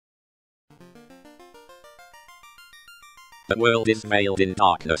The world is veiled in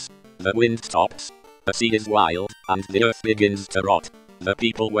darkness. The wind stops. The sea is wild, and the earth begins to rot. The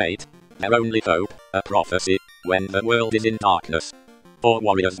people wait. Their only hope, a prophecy, when the world is in darkness. 4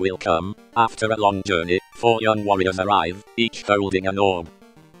 warriors will come. After a long journey, 4 young warriors arrive, each holding an orb.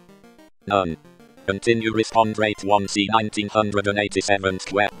 None. Continue. Respond rate 1C 1987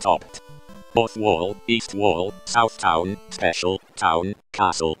 square topped. North wall, east wall, south town, special, town,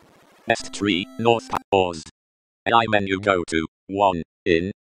 castle. West tree, north paused. AI menu go to, 1,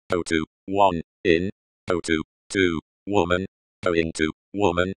 in, go to, 1, in, go to, 2, woman, going to,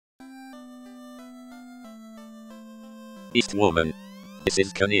 woman. East woman. This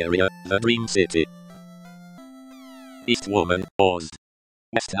is Caneria, the dream city. East woman, paused.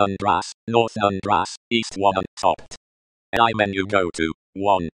 West unbrass, north unbrass, east one untopped. AI menu go to,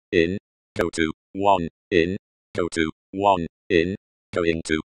 1, in, go to, 1, in, go to, 1, in, going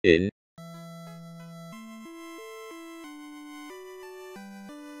to, in.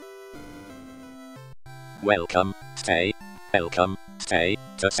 Welcome, stay,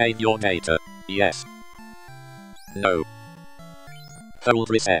 to save your data, yes. No. Hold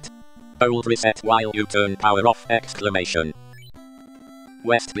reset while you turn power off, exclamation.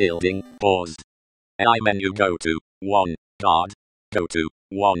 West building, paused. AI menu go to, 1, guard, go to,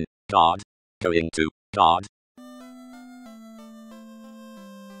 1, guard, going to, guard.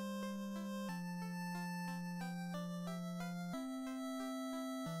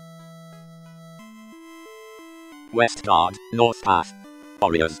 West guard, north path.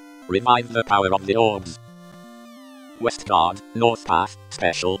 Warriors, revive the power of the orbs. West guard, north path,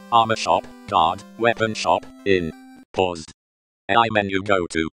 special, armor shop, guard, weapon shop, in. Paused. AI menu go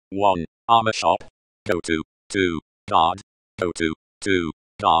to, 1, armor shop, go to, 2, guard, go to, 2,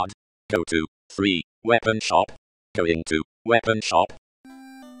 guard, go to, 3, weapon shop, going to, weapon shop.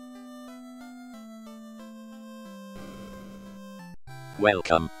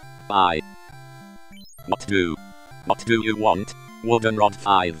 Welcome. Bye. What do you want? Wooden rod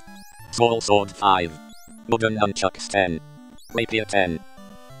 5. Small sword 5. Wooden nunchucks 10. Rapier 10.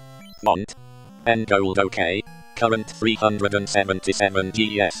 Want? N gold okay. Current 377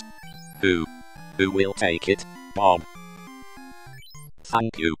 GS. Who will take it? Bob.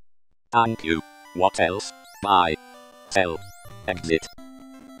 Thank you. What else? Bye. Sell. Exit.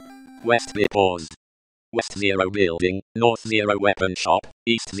 West be paused. West 0 building, north 0 weapon shop,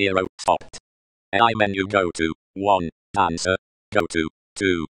 east 0 stopped. AI menu go to, 1, dancer, go to,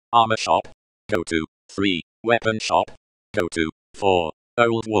 2, armor shop, go to, 3, weapon shop, go to, 4,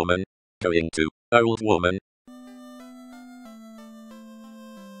 old woman, going to, old woman.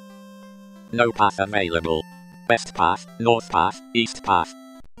 No path available. West path, north path, east path.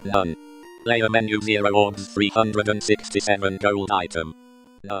 None. Layer menu 0 orbs 367 gold item.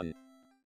 None.